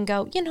that and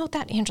go,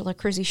 that Angela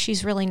Kruse,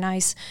 she's really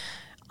nice.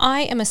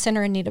 I am a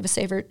sinner in need of a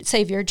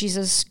savior.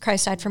 Jesus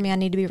Christ died for me. I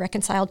need to be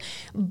reconciled.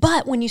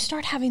 But when you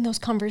start having those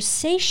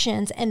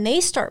conversations and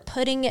they start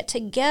putting it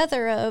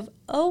together of,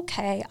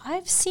 okay,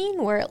 I've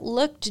seen where it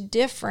looked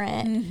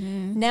different.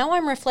 Mm-hmm. Now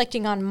I'm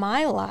reflecting on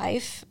my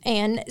life.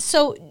 And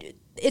so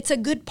it's a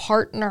good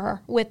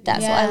partner with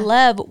that. Yeah. So I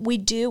love, we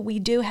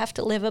do have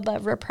to live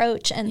above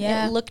reproach and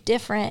it look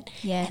different.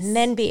 Yes. And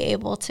then be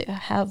able to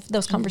have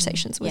those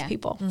conversations with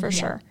people for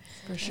sure.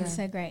 For sure. That's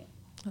so great.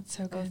 That's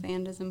so Both good.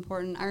 and is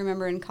important. I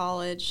remember in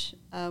college,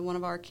 one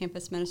of our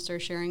campus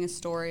ministers sharing a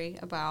story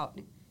about,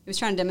 he was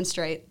trying to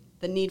demonstrate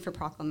the need for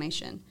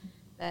proclamation,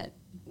 that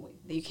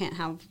you can't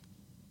have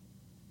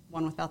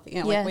one without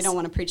the, like we don't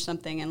want to preach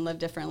something and live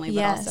differently,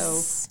 but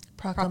also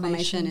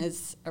proclamation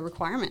is a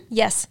requirement.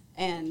 Yes.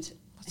 And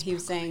he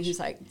was saying,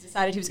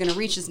 decided he was going to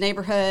reach his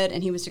neighborhood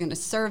and he was going to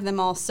serve them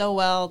all so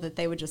well that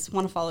they would just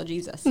want to follow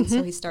Jesus. And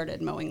so he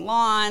started mowing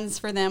lawns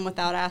for them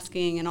without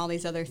asking and all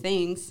these other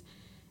things.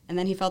 And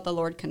then he felt the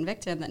Lord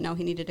convict him that no,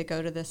 he needed to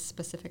go to this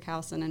specific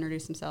house and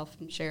introduce himself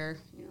and share,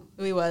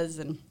 who he was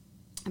and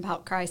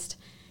about Christ.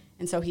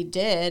 And so he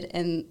did.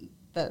 And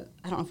I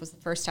don't know if it was the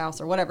first house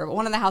or whatever, but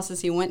one of the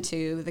houses he went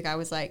to, the guy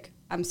was like,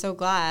 I'm so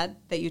glad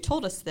that you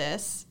told us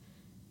this.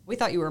 We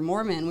thought you were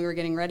Mormon. We were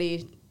getting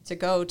ready to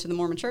go to the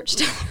Mormon church.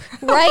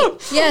 Right.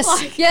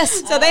 Yes.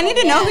 Yes. So they need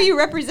to know who you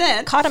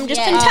represent. Caught him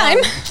just in time.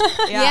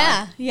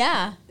 Yeah.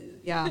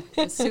 Yeah.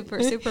 It's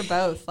super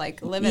both.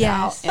 Like, live it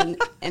out.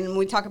 And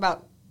we talk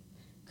about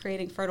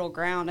creating fertile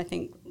ground. I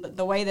think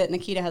the way that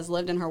Nicheyta has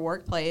lived in her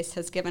workplace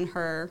has given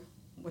her,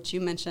 what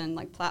you mentioned,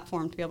 like,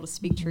 platform to be able to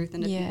speak truth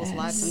into people's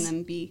lives and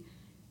then be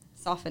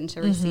softened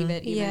to receive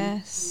it.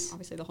 Even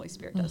obviously the Holy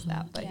Spirit does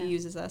that, but he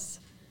uses us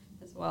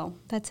as well.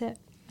 That's it.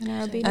 In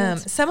our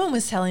obedience. Someone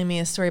was telling me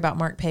a story about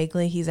Mark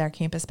Pagley. He's our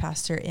campus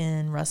pastor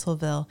in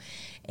Russellville,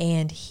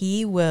 and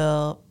he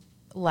will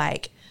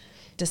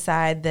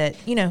decide that,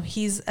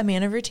 he's a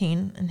man of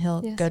routine and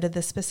he'll go to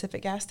this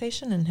specific gas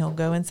station and he'll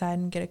go inside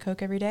and get a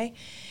Coke every day.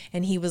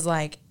 And he was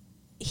like,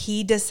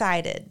 he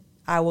decided,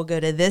 I will go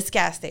to this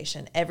gas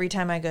station every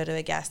time I go to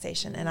a gas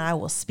station and I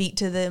will speak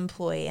to the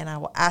employee and I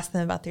will ask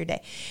them about their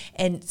day.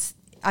 And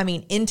I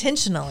mean,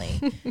 intentionally,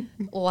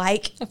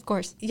 of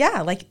course.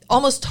 Yeah,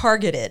 almost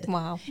targeted.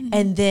 Wow. Mm-hmm.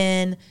 And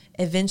then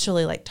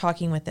eventually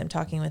talking with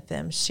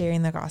them,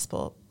 sharing the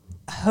gospel,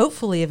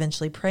 hopefully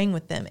eventually praying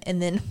with them.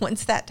 And then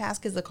once that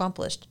task is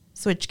accomplished,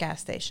 switch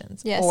gas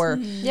stations. Yes. Or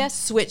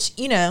switch,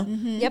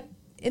 Yep.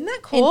 Isn't that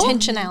cool?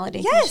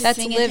 Intentionality. Yes. That's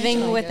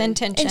living with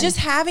intention. And just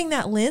having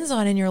that lens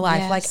on in your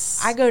life.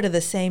 Yes. I go to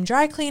the same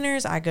dry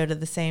cleaners. I go to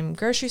the same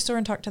grocery store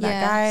and talk to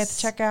that guy at the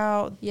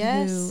checkout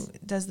who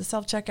does the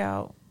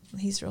self-checkout.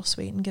 He's real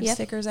sweet and gives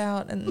stickers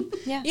out. And,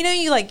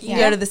 you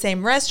go to the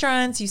same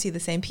restaurants. You see the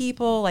same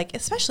people,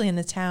 especially in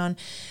the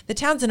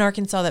towns in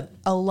Arkansas that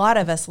a lot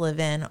of us live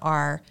in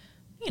are,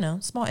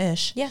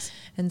 small-ish. Yes.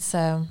 And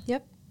so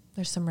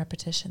there's some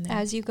repetition there.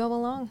 As you go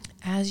along.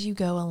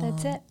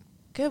 That's it.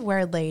 Good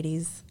word,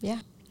 ladies.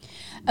 Yeah.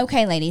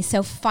 Okay, ladies.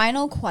 So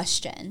final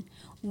question.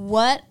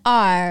 What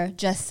are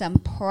just some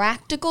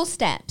practical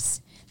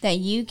steps that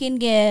you can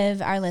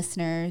give our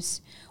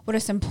listeners? What are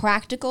some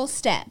practical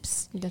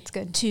steps That's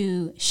good.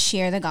 to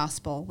share the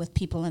gospel with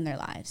people in their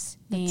lives?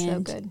 That's so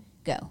good.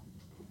 Go.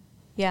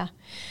 Yeah.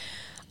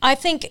 I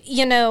think,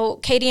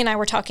 Katy and I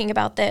were talking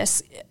about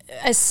this.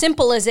 As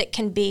simple as it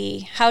can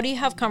be, how do you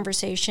have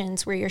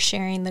conversations where you're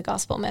sharing the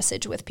gospel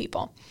message with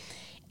people?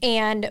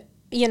 And,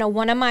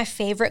 one of my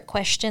favorite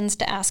questions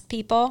to ask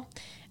people,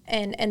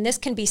 and this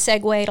can be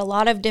segued a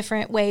lot of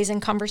different ways in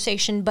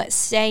conversation, but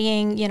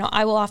saying,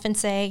 I will often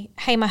say,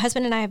 hey, my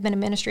husband and I have been in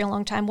ministry a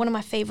long time. One of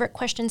my favorite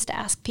questions to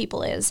ask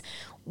people is,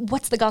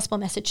 what's the gospel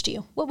message to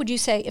you? What would you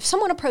say if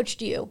someone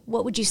approached you?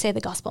 What would you say the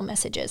gospel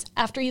message is?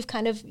 After you've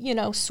kind of,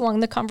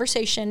 swung the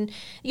conversation,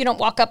 you don't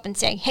walk up and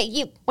say, hey,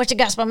 you, what's the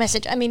gospel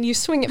message? I mean, you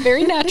swing it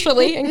very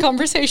naturally in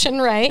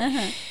conversation, right?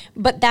 Uh-huh.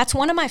 But that's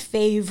one of my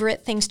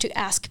favorite things to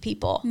ask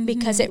people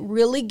because it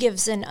really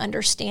gives an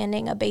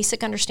understanding, a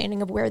basic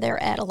understanding of where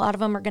they're at. A lot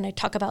of them are going to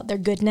talk about their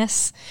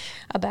goodness,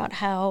 about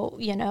how,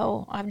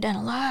 I've done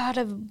a lot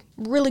of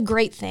really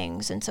great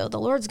things. And so the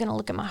Lord's going to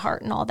look at my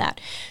heart and all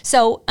that.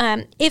 So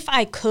if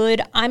I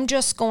could, I'm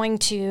just going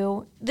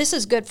to, this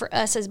is good for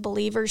us as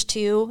believers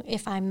too,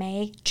 if I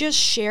may, just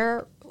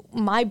share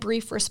my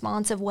brief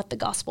response of what the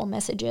gospel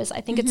message is. I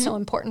think it's so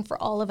important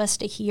for all of us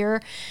to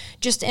hear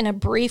just in a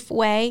brief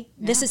way.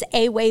 Yeah. This is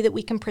a way that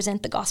we can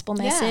present the gospel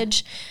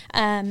message.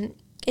 Yeah.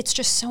 It's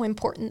just so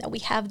important that we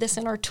have this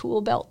in our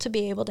tool belt to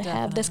be able to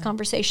have this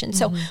conversation.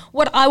 So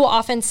what I will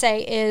often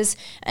say is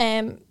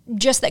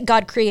just that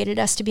God created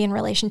us to be in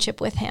relationship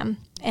with him.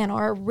 And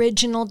our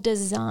original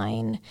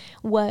design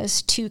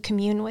was to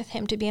commune with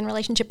him, to be in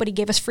relationship, but he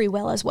gave us free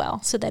will as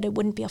well so that it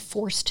wouldn't be a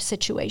forced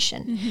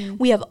situation.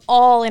 We have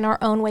all in our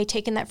own way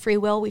taken that free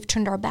will. We've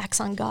turned our backs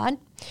on God.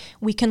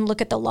 We can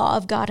look at the law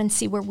of God and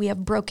see where we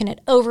have broken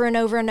it over and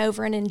over and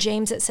over. And in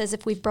James, it says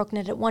if we've broken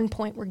it at one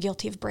point, we're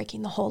guilty of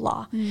breaking the whole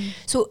law.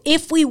 So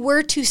if we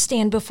were to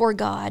stand before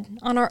God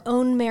on our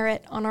own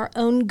merit, on our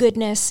own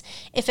goodness,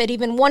 if at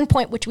even one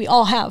point, which we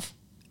all have,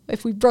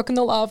 if we've broken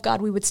the law of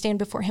God, we would stand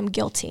before him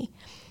guilty.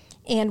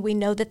 And we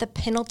know that the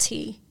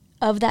penalty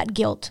of that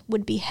guilt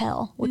would be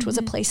hell, which was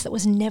a place that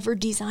was never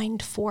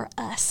designed for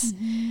us.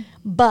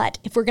 But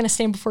if we're going to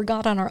stand before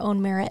God on our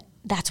own merit,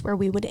 that's where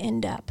we would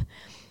end up.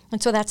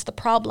 And so that's the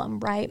problem,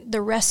 right?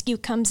 The rescue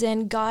comes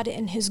in. God,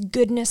 in his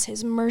goodness,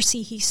 his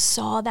mercy, he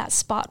saw that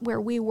spot where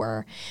we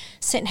were,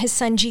 sent his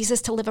son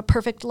Jesus to live a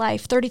perfect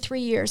life, 33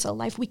 years, a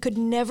life we could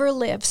never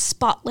live,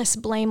 spotless,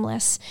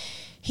 blameless.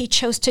 He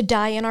chose to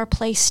die in our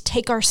place,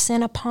 take our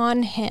sin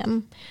upon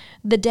him,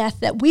 the death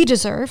that we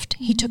deserved.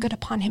 He took it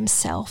upon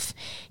himself.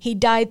 He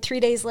died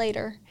 3 days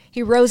later.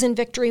 He rose in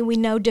victory, we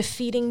know,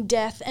 defeating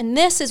death. And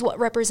this is what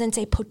represents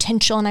a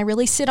potential. And I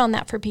really sit on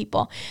that for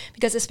people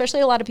because especially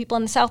a lot of people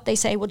in the South, they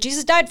say, well,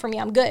 Jesus died for me,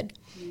 I'm good.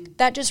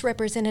 That just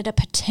represented a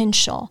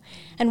potential.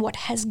 And what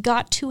has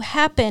got to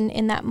happen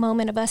in that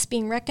moment of us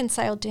being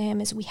reconciled to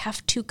him is we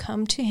have to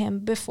come to him,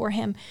 before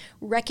him,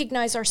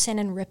 recognize our sin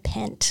and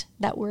repent.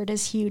 That word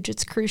is huge.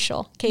 It's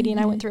crucial. Katy and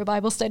I went through a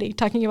Bible study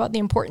talking about the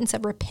importance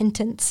of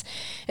repentance.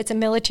 It's a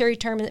military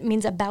term that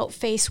means about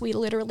face. We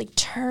literally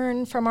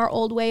turn from our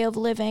old way of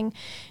living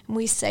and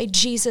we say,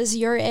 Jesus,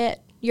 you're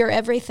it. You're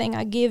everything.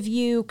 I give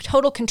you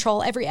total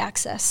control, every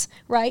access,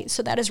 right?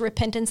 So that is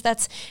repentance.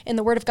 That's in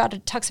the Word of God.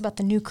 It talks about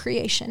the new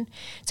creation.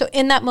 So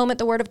in that moment,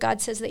 the Word of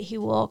God says that he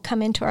will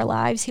come into our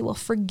lives. He will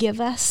forgive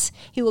us.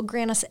 He will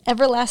grant us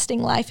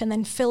everlasting life and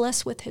then fill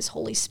us with his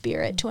Holy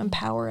Spirit to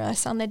empower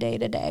us on the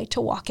day-to-day to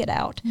walk it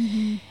out.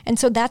 And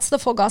so that's the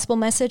full gospel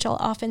message. I'll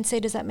often say,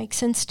 does that make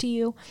sense to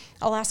you?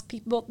 I'll ask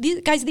people,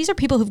 these are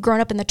people who've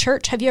grown up in the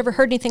church. Have you ever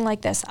heard anything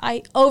like this?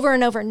 Over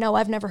and over, no,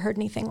 I've never heard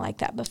anything like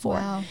that before.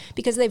 Wow.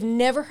 Because they've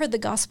never heard the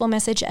gospel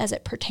message as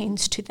it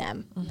pertains to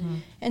them.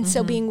 And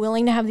so being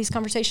willing to have these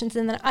conversations,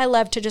 and then I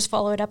love to just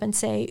follow it up and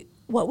say,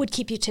 what would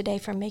keep you today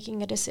from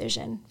making a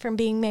decision, from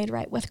being made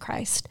right with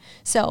Christ?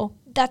 So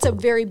that's a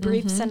very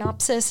brief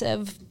synopsis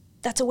of,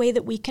 that's a way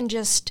that we can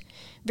just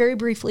very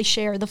briefly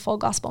share the full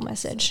gospel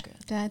message.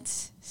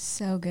 That's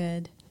so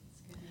good.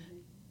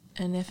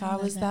 And if I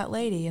was that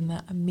lady in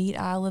the meat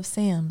aisle of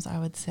Sam's, I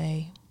would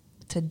say,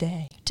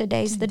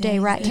 Today's the day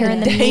right here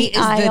in the meat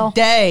Today aisle. is the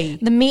day.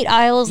 The meat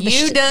aisle is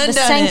the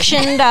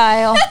sanctioned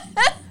aisle.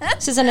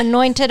 This is an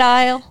anointed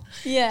aisle.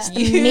 Yeah. It's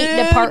the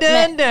meat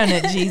department. Done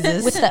it,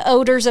 Jesus. With the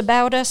odors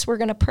about us, we're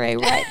going to pray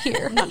right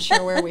here. I'm not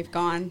sure where we've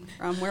gone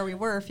from where we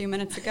were a few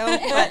minutes ago,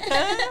 but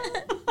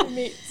the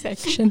meat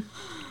section.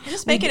 You're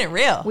just making it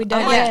real. We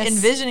done. I'm like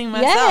envisioning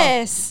myself.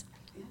 Yes.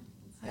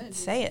 I'd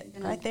say it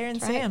right there in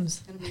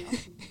Sam's. awesome.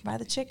 Buy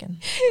the chicken.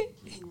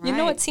 You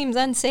know, it seems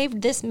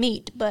unsaved, this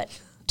meat, but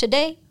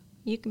today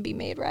you can be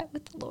made right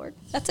with the Lord.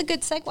 That's a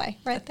good segue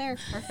right there.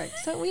 Perfect.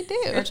 That's what we do.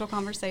 Spiritual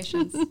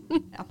conversations,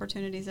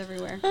 opportunities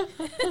everywhere.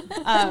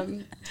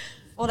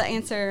 Well, to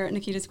answer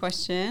Nicheyta's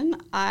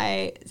question,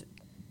 I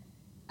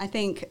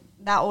think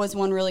that was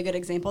one really good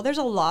example. There's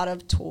a lot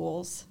of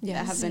tools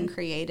that have been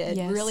created,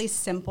 really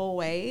simple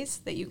ways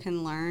that you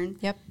can learn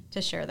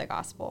to share the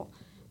gospel.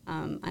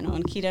 I know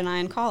Nicheyta and I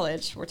in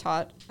college were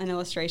taught an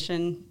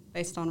illustration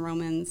based on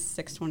Romans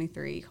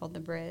 6:23 called The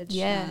Bridge.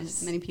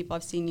 Yes. Many people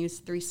I've seen use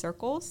 3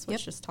 circles, which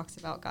Yep. just talks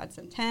about God's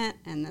intent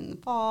and then the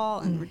fall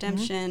and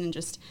redemption, and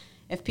just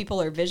if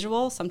people are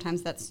visual,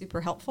 sometimes that's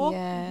super helpful.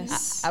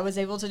 Yes. I was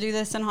able to do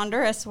this in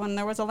Honduras when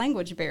there was a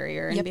language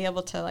barrier and Yep. be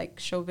able to like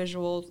show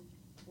visual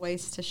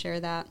ways to share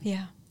that.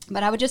 Yeah.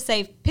 But I would just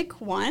say pick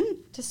one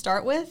to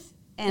start with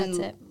and That's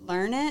it.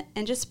 learn it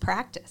and just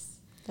practice.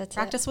 That's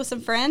Practice with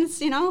some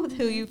friends, you know,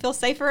 who you feel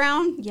safe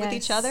around with Yes.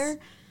 each other.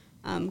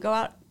 Go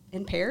out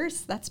in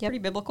pairs. That's Yep. pretty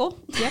biblical.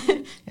 Yep. Yeah.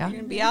 You're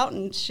going to be out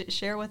and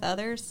share with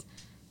others.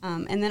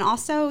 And then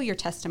also your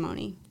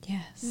testimony.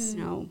 Yes. You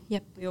know,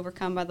 Yep. we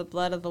overcome by the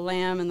blood of the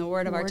Lamb and the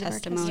word of our Word of our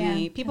testimony.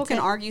 testimony. People That's can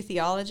it. argue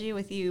theology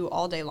with you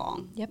all day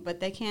long, Yep. but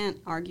they can't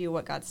argue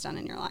what God's done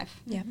in your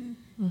life. Yep.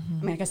 I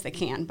mean, I guess they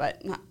can,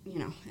 but not, you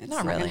know, it's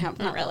Not not, really. going to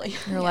happen. Not really.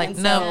 You're like,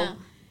 And no. so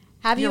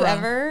have You're you wrong.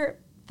 ever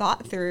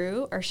thought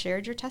through or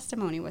shared your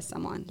testimony with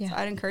someone? Yeah. So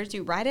I'd encourage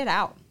you, write it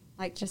out.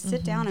 Like, just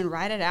sit down and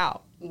write it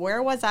out.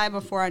 Where was I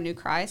before I knew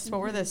Christ? What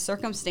were the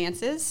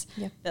circumstances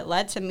Yep. that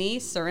led to me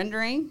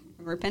surrendering,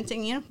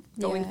 repenting, you know,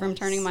 going from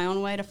turning my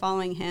own way to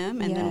following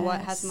him? And then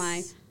what has my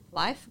Yes.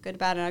 life, good,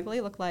 bad, and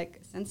ugly, looked like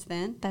since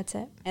then? That's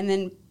it. And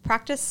then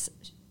practice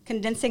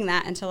condensing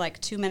that into like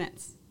 2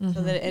 minutes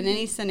so that in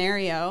any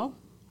scenario,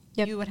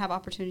 Yep. you would have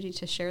opportunity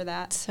to share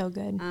that. So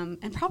good.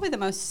 And probably the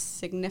most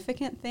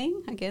significant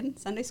thing, again,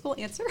 Sunday school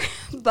answer,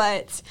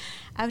 but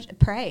I would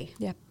pray.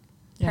 Yep.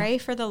 Yeah. Pray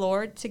for the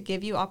Lord to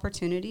give you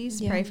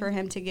opportunities. Yeah. Pray for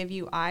him to give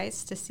you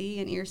eyes to see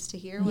and ears to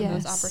hear when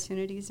those Yes.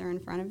 opportunities are in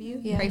front of you.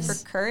 Yes. Pray for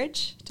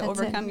courage to That's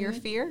it. overcome your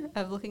fear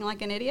of looking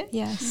like an idiot.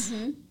 Yes.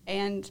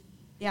 And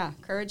yeah,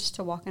 courage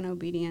to walk in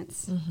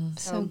obedience.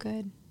 So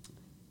good.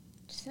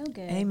 So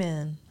good.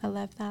 Amen. I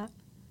love that.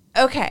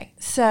 Okay,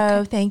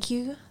 so thank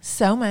you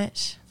so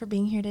much for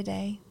being here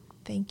today.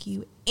 Thank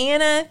you,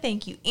 Anna.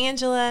 Thank you,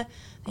 Angela.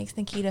 Thanks,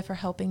 Nicheyta, for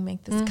helping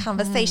make this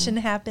conversation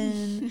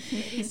happen.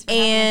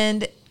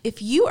 And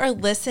if you are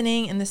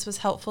listening and this was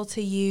helpful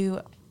to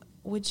you,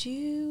 would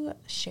you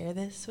share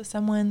this with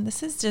someone?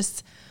 This is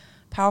just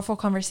powerful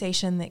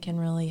conversation that can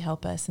really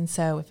help us. And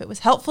so if it was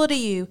helpful to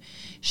you,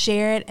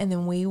 share it, and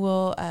then we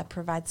will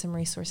provide some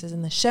resources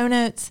in the show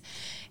notes.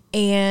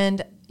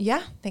 And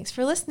yeah, thanks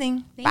for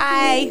listening. Thank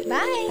Bye. you.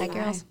 Bye. Bye,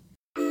 girls.